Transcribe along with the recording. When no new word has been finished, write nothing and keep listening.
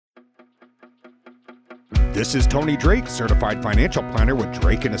This is Tony Drake, Certified Financial Planner with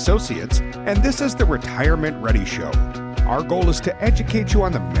Drake & Associates, and this is the Retirement Ready Show. Our goal is to educate you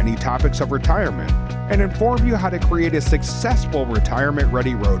on the many topics of retirement and inform you how to create a successful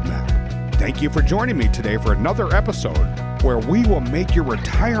retirement-ready roadmap. Thank you for joining me today for another episode where we will make your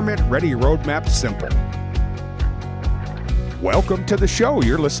retirement-ready roadmap simple. Welcome to the show.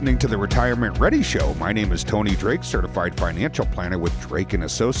 You're listening to the Retirement Ready Show. My name is Tony Drake, Certified Financial Planner with Drake &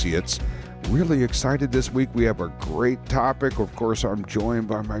 Associates. Really excited this week. We have a great topic. Of course, I'm joined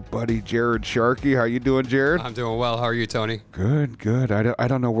by my buddy Jared Sharkey. How you doing, Jared? I'm doing well. How are you, Tony? Good. I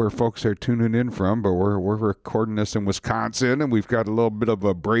don't know where folks are tuning in from, but we're recording this in Wisconsin, and we've got a little bit of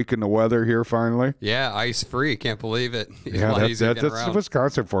a break in the weather here finally. Yeah, ice free. Can't believe it. Yeah, that's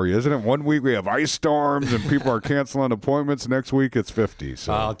Wisconsin for you, isn't it? One week we have ice storms and people are canceling appointments. Next week it's 50.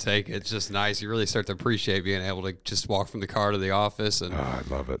 So I'll take it. It's just nice. You really start to appreciate being able to just walk from the car to the office and I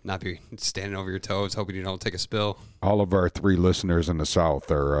love it. Not be standing over your toes, hoping you don't take a spill. All of our 3 listeners in the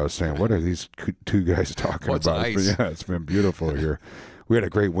South are saying, what are these two guys talking What's about? ice? Yeah, it's been beautiful here. We had a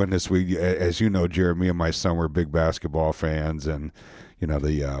great win this week. As you know, Jared, me and my son were big basketball fans, and you know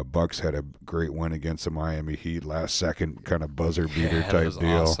the Bucks had a great win against the Miami Heat, last second kind of buzzer beater type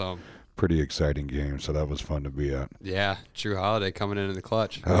deal. Awesome. Pretty exciting game, so that was fun to be at. Yeah, Drew Holiday coming in the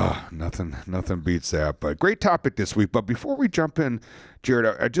clutch. Nothing beats that. But great topic this week. But before we jump in,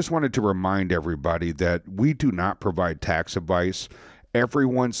 Jared, I just wanted to remind everybody that we do not provide tax advice.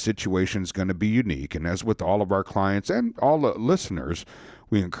 Everyone's situation is going to be unique. And as with all of our clients and all the listeners,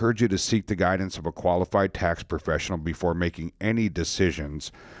 we encourage you to seek the guidance of a qualified tax professional before making any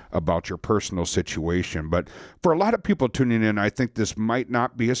decisions about your personal situation. But for a lot of people tuning in, I think this might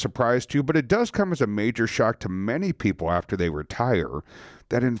not be a surprise to you, but it does come as a major shock to many people after they retire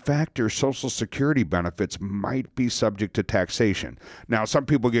that in fact their Social Security benefits might be subject to taxation. Now, some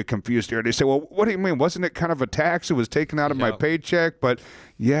people get confused here. They say, well, what do you mean? Wasn't it kind of a tax? It was taken out of my paycheck. But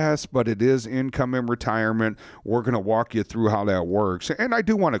yes, but it is income in retirement. We're going to walk you through how that works. And I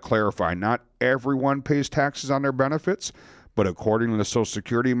do want to clarify, not everyone pays taxes on their benefits, but according to the Social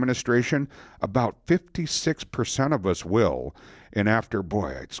Security Administration, about 56% of us will. And after,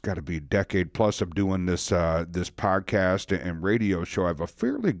 it's got to be a decade plus of doing this podcast and radio show, I have a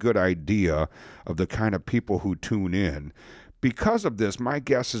fairly good idea of the kind of people who tune in. Because of this, my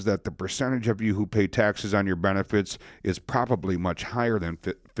guess is that the percentage of you who pay taxes on your benefits is probably much higher than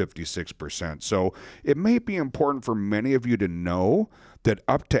 56%. So it may be important for many of you to know that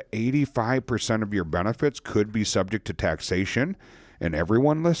up to 85% of your benefits could be subject to taxation. And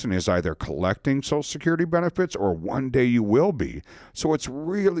everyone listening is either collecting Social Security benefits or one day you will be. So it's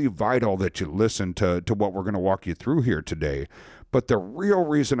really vital that you listen to what we're going to walk you through here today. But the real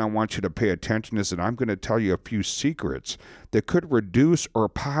reason I want you to pay attention is that I'm going to tell you a few secrets that could reduce or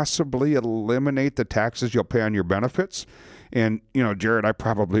possibly eliminate the taxes you'll pay on your benefits. And, you know, Jared, I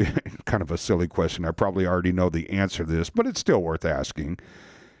probably, kind of a silly question, I probably already know the answer to this, but it's still worth asking.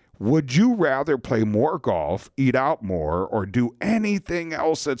 Would you rather play more golf, eat out more, or do anything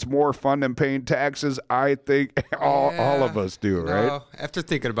else that's more fun than paying taxes? I think all of us do, right? After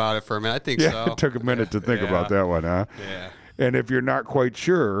thinking about it for a minute, I think so. It took a minute to think about that one, huh? Yeah. And if you're not quite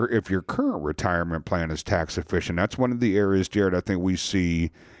sure if your current retirement plan is tax efficient, that's one of the areas, Jared, I think we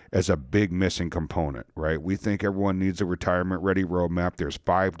see as a big missing component, right? We think everyone needs a retirement-ready roadmap. There's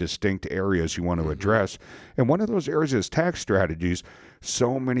 5 distinct areas you want to address. And one of those areas is tax strategies.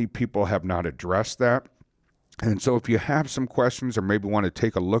 So many people have not addressed that. And so if you have some questions or maybe want to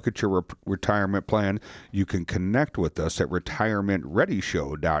take a look at your retirement plan, you can connect with us at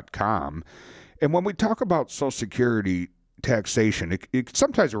retirementreadyshow.com. And when we talk about Social Security taxation, it's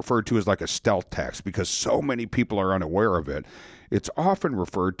sometimes referred to as like a stealth tax because so many people are unaware of it. It's often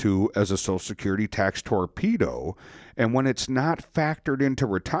referred to as a Social Security tax torpedo, and when it's not factored into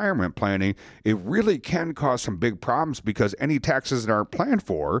retirement planning, it really can cause some big problems because any taxes that aren't planned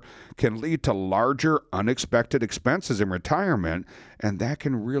for can lead to larger unexpected expenses in retirement, and that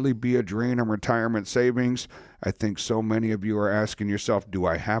can really be a drain on retirement savings. I think so many of you are asking yourself, do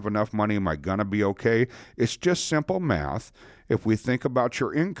I have enough money? Am I going to be okay? It's just simple math. If we think about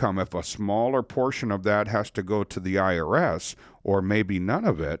your income, if a smaller portion of that has to go to the IRS, or maybe none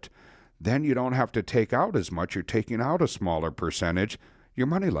of it, then you don't have to take out as much. You're taking out a smaller percentage. Your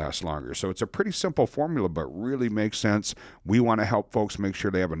money lasts longer. So it's a pretty simple formula, but really makes sense. We want to help folks make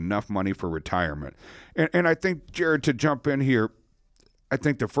sure they have enough money for retirement. And I think, Jared, to jump in here, I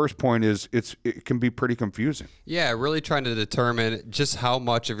think the first point is it can be pretty confusing. Yeah, really trying to determine just how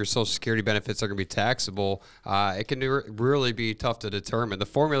much of your Social Security benefits are going to be taxable. It can really be tough to determine. The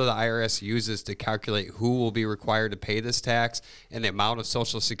formula the IRS uses to calculate who will be required to pay this tax and the amount of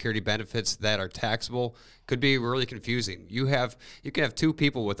Social Security benefits that are taxable could be really confusing. You can have two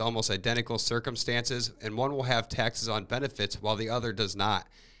people with almost identical circumstances, and one will have taxes on benefits while the other does not.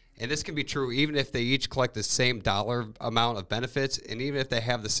 And this can be true even if they each collect the same dollar amount of benefits and even if they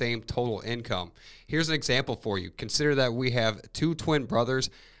have the same total income. Here's an example for you. Consider that we have two twin brothers,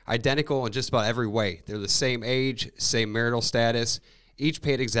 identical in just about every way. They're the same age, same marital status, each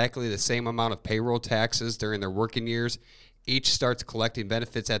paid exactly the same amount of payroll taxes during their working years. Each starts collecting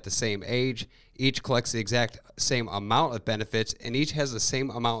benefits at the same age. Each collects the exact same amount of benefits, and each has the same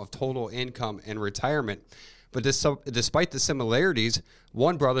amount of total income in retirement. But despite the similarities,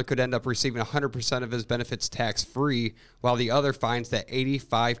 one brother could end up receiving 100% of his benefits tax-free, while the other finds that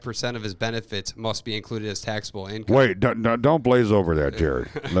 85% of his benefits must be included as taxable income. Wait, don't blaze over that, Jared.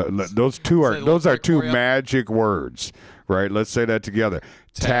 Those are two magic words, right? Let's say that together.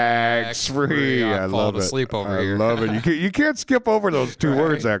 Tax-free. I love it. Asleep over I here. love it. You can't skip over those two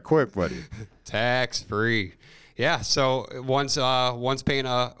words that quick, buddy. Tax-free. Yeah, so one's getting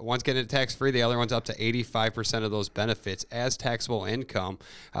it tax free, the other one's up to 85% of those benefits as taxable income.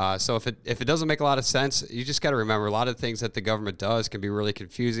 So if it doesn't make a lot of sense, you just got to remember a lot of things that the government does can be really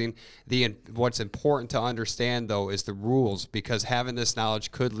confusing. What's important to understand though is the rules, because having this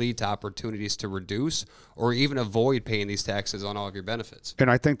knowledge could lead to opportunities to reduce or even avoid paying these taxes on all of your benefits. And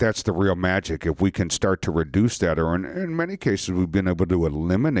I think that's the real magic. If we can start to reduce that, or in many cases we've been able to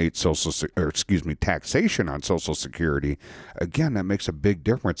eliminate taxation on Social Security, again, that makes a big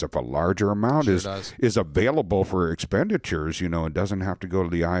difference. If a larger amount is available for expenditures, and doesn't have to go to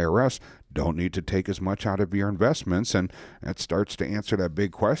the IRS, don't need to take as much out of your investments, and that starts to answer that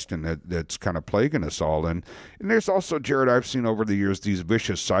big question that's kind of plaguing us all. And there's also, Jared, I've seen over the years these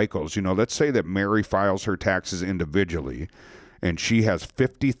vicious cycles. Let's say that Mary files her taxes individually, and she has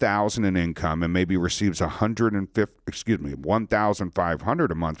 $50,000 in income and maybe receives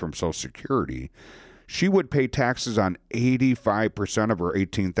 $1,500 a month from Social Security. She would pay taxes on 85% of her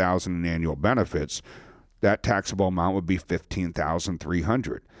 $18,000 in annual benefits. That taxable amount would be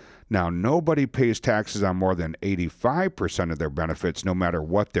 $15,300. Now, nobody pays taxes on more than 85% of their benefits, no matter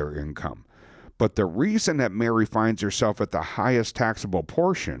what their income. But the reason that Mary finds herself at the highest taxable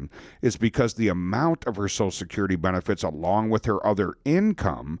portion is because the amount of her Social Security benefits, along with her other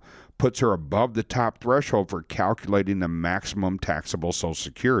income, puts her above the top threshold for calculating the maximum taxable Social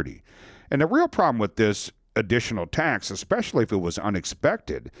Security. And the real problem with this additional tax, especially if it was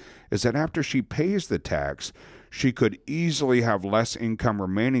unexpected, is that after she pays the tax, she could easily have less income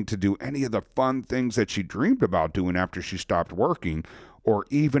remaining to do any of the fun things that she dreamed about doing after she stopped working, or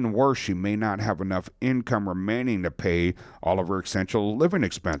even worse, she may not have enough income remaining to pay all of her essential living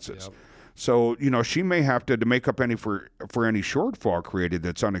expenses. Yep. So, she may have to make up for any shortfall created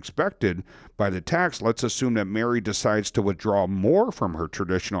that's unexpected by the tax. Let's assume that Mary decides to withdraw more from her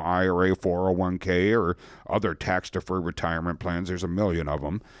traditional IRA, 401k, or other tax-deferred retirement plans. There's a million of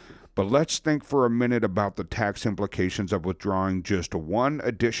them. But let's think for a minute about the tax implications of withdrawing just one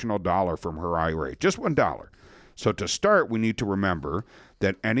additional dollar from her IRA, just $1. So to start, we need to remember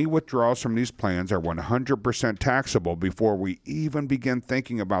that any withdrawals from these plans are 100% taxable before we even begin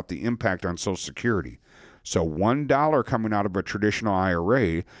thinking about the impact on Social Security. So $1 coming out of a traditional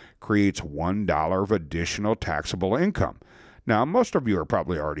IRA creates $1 of additional taxable income. Now, most of you are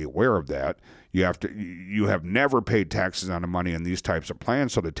probably already aware of that. You have never paid taxes on the money in these types of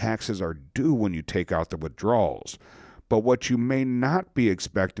plans, so the taxes are due when you take out the withdrawals. But what you may not be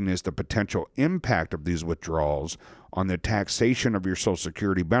expecting is the potential impact of these withdrawals on the taxation of your Social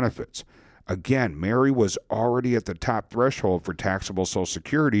Security benefits. Again, Mary was already at the top threshold for taxable Social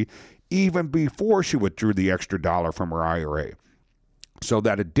Security even before she withdrew the extra dollar from her IRA. So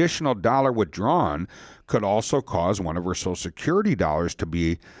that additional dollar withdrawn could also cause one of her Social Security dollars to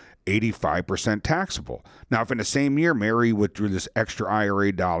be 85% taxable. Now, if in the same year Mary withdrew this extra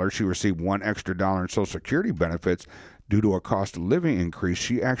IRA dollar, she received one extra dollar in Social Security benefits due to a cost of living increase,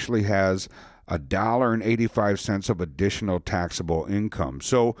 she actually has $1.85 of additional taxable income.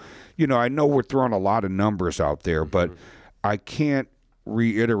 So, I know we're throwing a lot of numbers out there, but I can't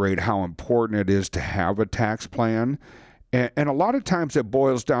reiterate how important it is to have a tax plan. And a lot of times it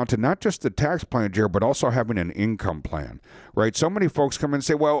boils down to not just the tax plan, Jared, but also having an income plan, right? So many folks come and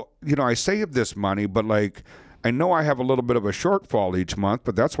say, well, I saved this money, but I know I have a little bit of a shortfall each month,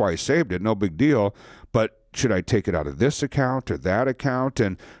 but that's why I saved it. No big deal. But should I take it out of this account or that account?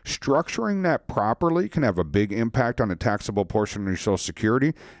 And structuring that properly can have a big impact on the taxable portion of your Social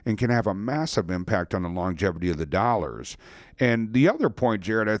Security and can have a massive impact on the longevity of the dollars. And the other point,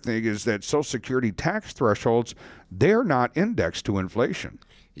 Jared, I think, is that Social Security tax thresholds, they're not indexed to inflation.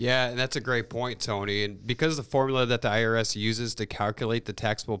 Yeah, and that's a great point, Tony. And because the formula that the IRS uses to calculate the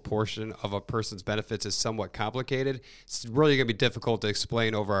taxable portion of a person's benefits is somewhat complicated, it's really going to be difficult to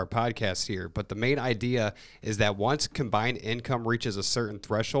explain over our podcast here. But the main idea is that once combined income reaches a certain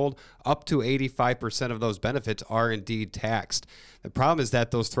threshold, up to 85% of those benefits are indeed taxed. The problem is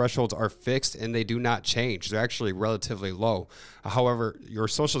that those thresholds are fixed and they do not change. They're actually relatively low. However, your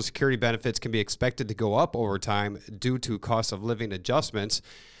Social Security benefits can be expected to go up over time due to cost of living adjustments.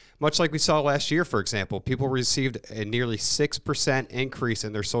 Much like we saw last year, for example, people received a nearly 6% increase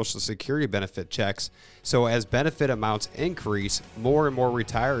in their Social Security benefit checks. So as benefit amounts increase, more and more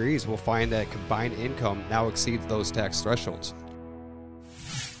retirees will find that combined income now exceeds those tax thresholds.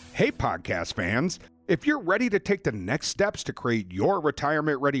 Hey, podcast fans. If you're ready to take the next steps to create your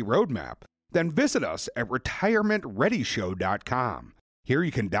retirement-ready roadmap, then visit us at retirementreadyshow.com. Here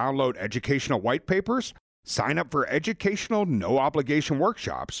you can download educational white papers, sign up for educational no-obligation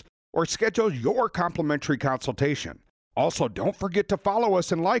workshops, or schedule your complimentary consultation. Also, don't forget to follow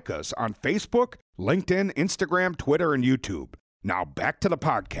us and like us on Facebook, LinkedIn, Instagram, Twitter, and YouTube. Now back to the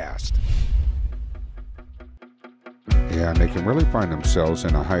podcast. Yeah, and they can really find themselves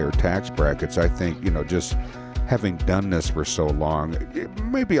in a higher tax brackets. I think, just having done this for so long,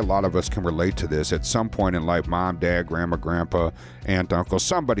 maybe a lot of us can relate to this. At some point in life, mom, dad, grandma, grandpa, aunt, uncle,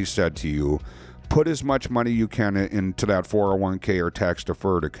 somebody said to you, put as much money you can into that 401k or tax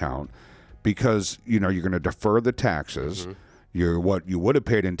deferred account because, you're going to defer the taxes. Mm-hmm. What you would have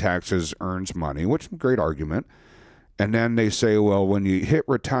paid in taxes earns money, which is a great argument. And then they say, well, when you hit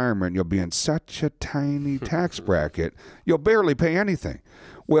retirement, you'll be in such a tiny tax bracket, you'll barely pay anything.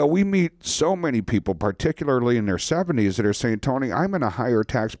 Well, we meet so many people, particularly in their 70s, that are saying, Tony, I'm in a higher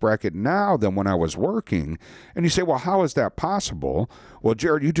tax bracket now than when I was working. And you say, well, how is that possible? Well,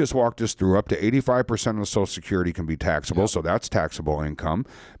 Jared, you just walked us through up to 85% of Social Security can be taxable, so that's taxable income.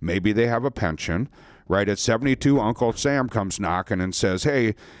 Maybe they have a pension. Right at 72, Uncle Sam comes knocking and says,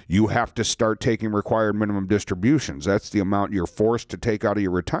 hey, you have to start taking required minimum distributions. That's the amount you're forced to take out of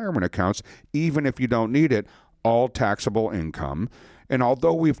your retirement accounts, even if you don't need it, all taxable income. And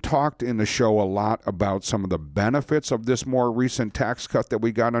although we've talked in the show a lot about some of the benefits of this more recent tax cut that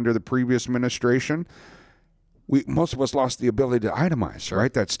we got under the previous administration, most of us lost the ability to itemize, sure.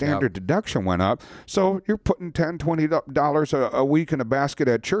 Right? That standard deduction went up. So you're putting $10, $20 a week in a basket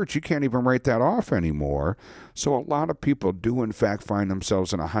at church. You can't even write that off anymore. So a lot of people do, in fact, find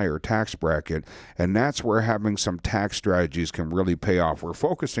themselves in a higher tax bracket, and that's where having some tax strategies can really pay off. We're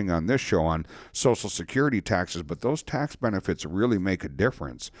focusing on this show on Social Security taxes, but those tax benefits really make a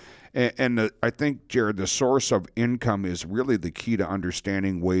difference. And I think, Jared, the source of income is really the key to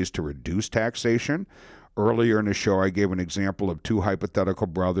understanding ways to reduce taxation. Earlier in the show, I gave an example of two hypothetical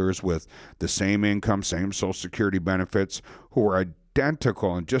brothers with the same income, same Social Security benefits, who were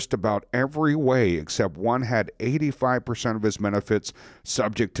identical in just about every way, except one had 85% of his benefits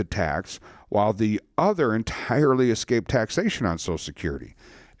subject to tax, while the other entirely escaped taxation on Social Security.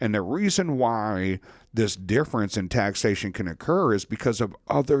 And the reason why this difference in taxation can occur is because of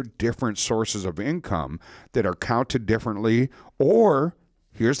other different sources of income that are counted differently, or,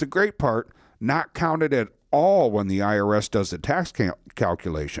 here's the great part, not counted at all when the IRS does the tax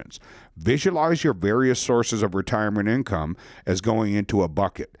calculations. Visualize your various sources of retirement income as going into a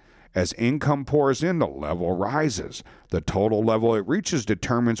bucket. As income pours in, the level rises. The total level it reaches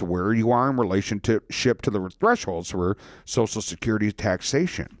determines where you are in relationship to the thresholds for Social Security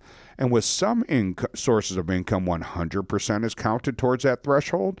taxation. And with some sources of income, 100% is counted towards that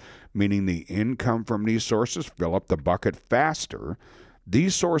threshold, meaning the income from these sources fill up the bucket faster.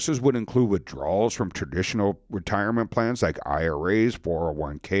 These sources would include withdrawals from traditional retirement plans like IRAs,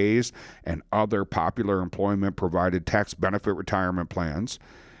 401ks, and other popular employment-provided tax benefit retirement plans.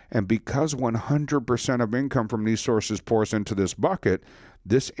 And because 100% of income from these sources pours into this bucket,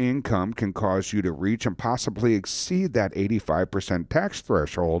 this income can cause you to reach and possibly exceed that 85% tax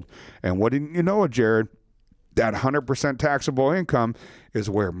threshold. And what didn't you know, Jared? That 100% taxable income is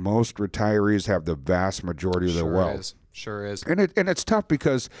where most retirees have the vast majority of their wealth. Sure is. And it's tough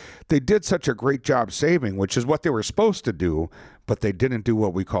because they did such a great job saving, which is what they were supposed to do, but they didn't do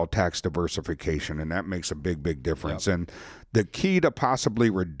what we call tax diversification, and that makes a big, big difference. Yep. And the key to possibly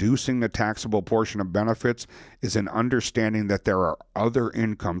reducing the taxable portion of benefits is an understanding that there are other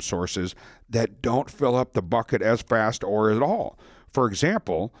income sources that don't fill up the bucket as fast or at all. For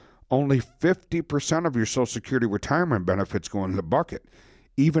example, Only 50% of your Social Security retirement benefits go into the bucket.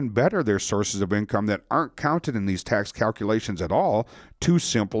 Even better, there's sources of income that aren't counted in these tax calculations at all. Two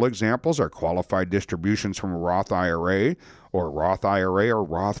simple examples are qualified distributions from a Roth IRA or Roth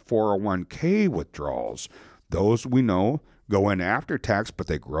 401k withdrawals. Those we know go in after tax, but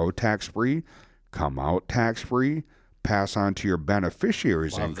they grow tax-free, come out tax-free, pass on to your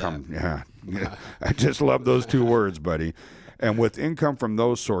beneficiaries' income. Yeah. I just love those two words, buddy. And with income from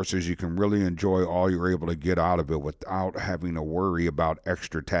those sources, you can really enjoy all you're able to get out of it without having to worry about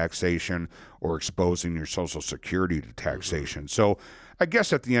extra taxation or exposing your Social Security to taxation. So I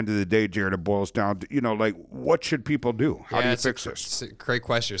guess at the end of the day, Jared, it boils down to, like, what should people do? How do you fix this? It's a great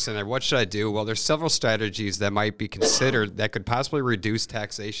question, Senator. What should I do? Well, there's several strategies that might be considered that could possibly reduce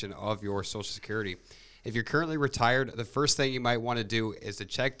taxation of your Social Security. If you're currently retired, the first thing you might want to do is to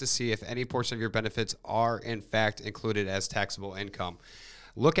check to see if any portion of your benefits are, in fact, included as taxable income.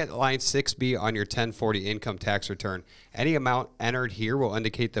 Look at line 6B on your 1040 income tax return. Any amount entered here will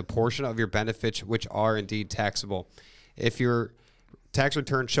indicate the portion of your benefits which are indeed taxable. If your tax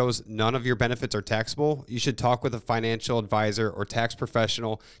return shows none of your benefits are taxable, you should talk with a financial advisor or tax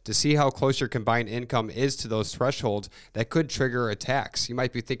professional to see how close your combined income is to those thresholds that could trigger a tax. You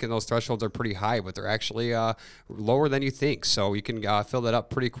might be thinking those thresholds are pretty high, but they're actually lower than you think. So you can fill that up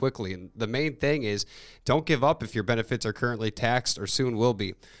pretty quickly. And the main thing is, don't give up if your benefits are currently taxed or soon will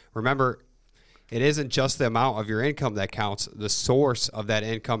be. Remember, it isn't just the amount of your income that counts. The source of that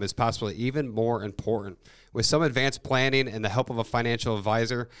income is possibly even more important. With some advanced planning and the help of a financial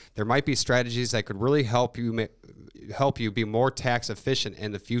advisor, there might be strategies that could really help you be more tax efficient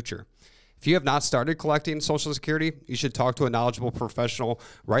in the future. If you have not started collecting Social Security, you should talk to a knowledgeable professional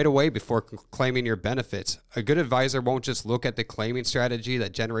right away before claiming your benefits. A good advisor won't just look at the claiming strategy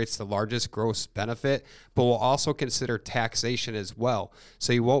that generates the largest gross benefit, but will also consider taxation as well.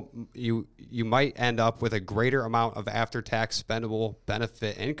 So you might end up with a greater amount of after-tax spendable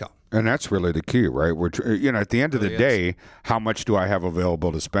benefit income. And that's really the key, right? At the end of the day, how much do I have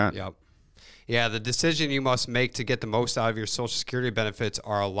available to spend? Yep. Yeah, the decision you must make to get the most out of your Social Security benefits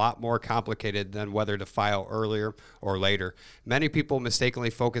are a lot more complicated than whether to file earlier or later. Many people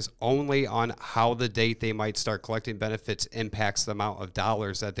mistakenly focus only on how the date they might start collecting benefits impacts the amount of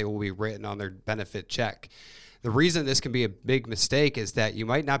dollars that they will be written on their benefit check. The reason this can be a big mistake is that you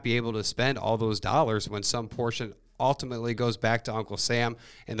might not be able to spend all those dollars when some portion ultimately goes back to Uncle Sam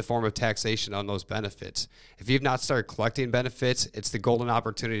in the form of taxation on those benefits. If you've not started collecting benefits, it's the golden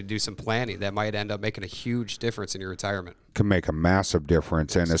opportunity to do some planning that might end up making a huge difference in your retirement. Can make a massive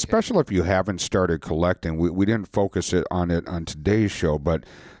difference, and especially if you haven't started collecting. We didn't focus on today's show, but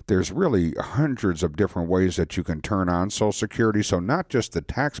there's really hundreds of different ways that you can turn on Social Security. So not just the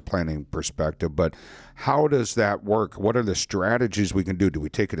tax planning perspective, but how does that work? What are the strategies we can do? Do we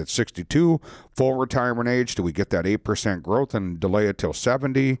take it at 62, full retirement age? Do we get that 8% growth and delay it till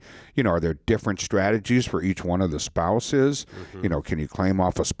 70? Are there different strategies for each one of the spouses? Mm-hmm. Can you claim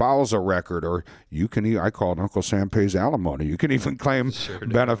off a spousal record, or I call it Uncle Sam pays alimony. You can even claim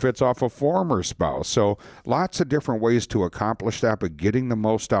benefits off a former spouse. So lots of different ways to accomplish that, but getting the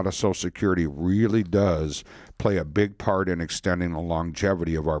most out of Social Security really does play a big part in extending the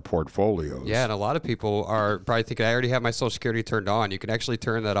longevity of our portfolios. Yeah, and a lot of people are probably thinking, I already have my Social Security turned on. You can actually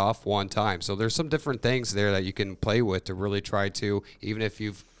turn that off one time. So there's some different things there that you can play with to really try to, even if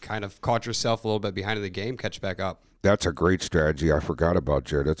you've kind of caught yourself a little bit behind in the game, catch back up. That's a great strategy. I forgot about,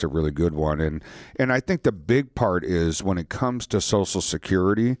 Jared. That's a really good one. And I think the big part is when it comes to Social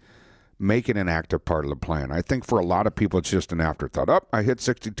Security, make it an active part of the plan. I think for a lot of people, it's just an afterthought. I hit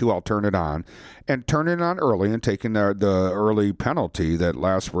 62, I'll turn it on. And turning it on early and taking the early penalty that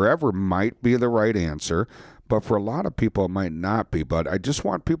lasts forever might be the right answer. But for a lot of people, it might not be. But I just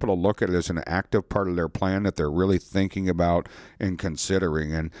want people to look at it as an active part of their plan that they're really thinking about and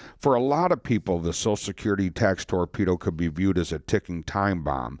considering. And for a lot of people, the Social Security tax torpedo could be viewed as a ticking time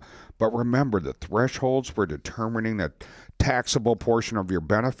bomb. But remember, the thresholds for determining the taxable portion of your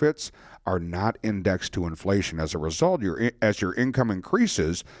benefits are not indexed to inflation. As a result, as your income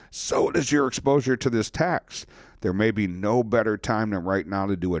increases, so does your exposure to this tax. There may be no better time than right now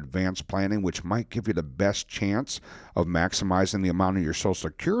to do advanced planning, which might give you the best chance of maximizing the amount of your Social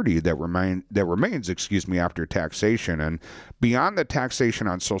Security that remains after taxation. And beyond the taxation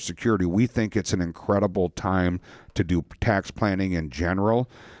on Social Security, we think it's an incredible time to do tax planning in general.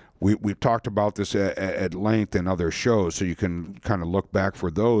 We've talked about this at length in other shows, so you can kind of look back for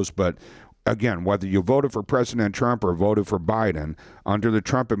those. But again, whether you voted for President Trump or voted for Biden, under the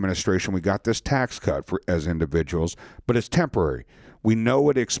Trump administration, we got this tax cut as individuals, but it's temporary. We know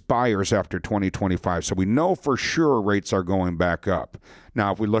it expires after 2025, so we know for sure rates are going back up.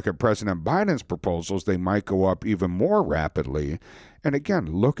 Now, if we look at President Biden's proposals, they might go up even more rapidly. And again,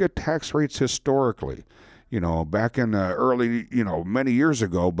 look at tax rates historically. Back in the early, many years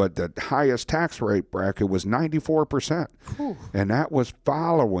ago, but the highest tax rate bracket was 94%. Whew. And that was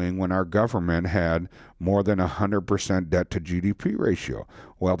following when our government had more than 100% debt to GDP ratio.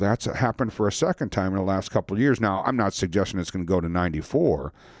 Well, that's happened for a second time in the last couple of years. Now, I'm not suggesting it's going to go to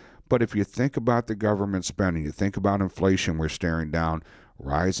 94, but if you think about the government spending, you think about inflation we're staring down,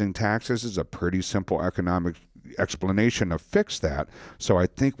 rising taxes is a pretty simple economic explanation to fix that. So I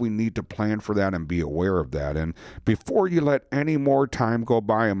think we need to plan for that and be aware of that. And before you let any more time go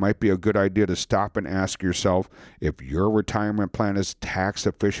by, it might be a good idea to stop and ask yourself if your retirement plan is tax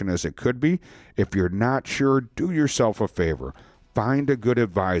efficient as it could be. If you're not sure, do yourself a favor. Find a good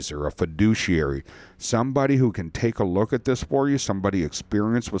advisor, a fiduciary, somebody who can take a look at this for you, somebody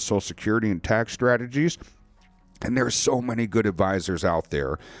experienced with Social Security and tax strategies. And there's so many good advisors out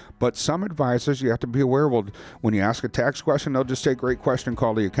there. But some advisors, you have to be aware, when you ask a tax question, they'll just say, great question,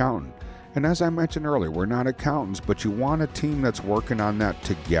 call the accountant. And as I mentioned earlier, we're not accountants, but you want a team that's working on that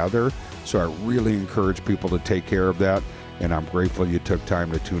together. So I really encourage people to take care of that. And I'm grateful you took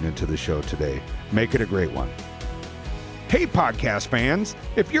time to tune into the show today. Make it a great one. Hey, podcast fans,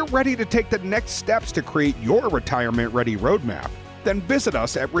 if you're ready to take the next steps to create your retirement-ready roadmap, then visit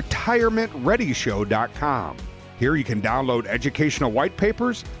us at retirementreadyshow.com. Here you can download educational white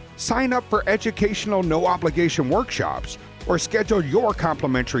papers, sign up for educational no-obligation workshops, or schedule your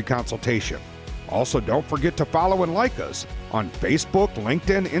complimentary consultation. Also, don't forget to follow and like us on Facebook,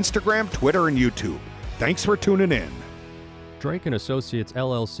 LinkedIn, Instagram, Twitter, and YouTube. Thanks for tuning in. Drake & Associates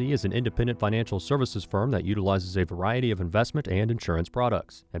LLC is an independent financial services firm that utilizes a variety of investment and insurance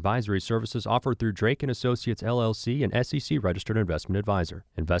products. Advisory services offered through Drake & Associates LLC, an SEC-registered investment advisor.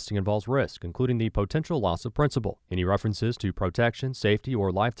 Investing involves risk, including the potential loss of principal. Any references to protection, safety,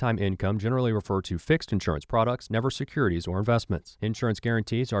 or lifetime income generally refer to fixed insurance products, never securities or investments. Insurance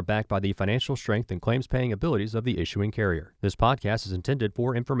guarantees are backed by the financial strength and claims-paying abilities of the issuing carrier. This podcast is intended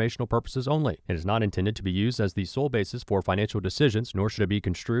for informational purposes only and is not intended to be used as the sole basis for financial decisions, nor should it be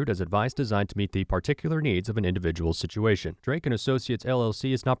construed as advice designed to meet the particular needs of an individual's situation. Drake & Associates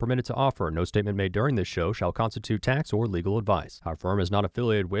LLC is not permitted to offer. No statement made during this show shall constitute tax or legal advice. Our firm is not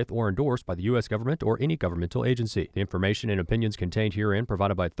affiliated with or endorsed by the U.S. government or any governmental agency. The information and opinions contained herein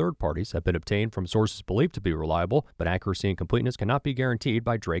provided by third parties have been obtained from sources believed to be reliable, but accuracy and completeness cannot be guaranteed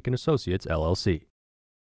by Drake & Associates LLC.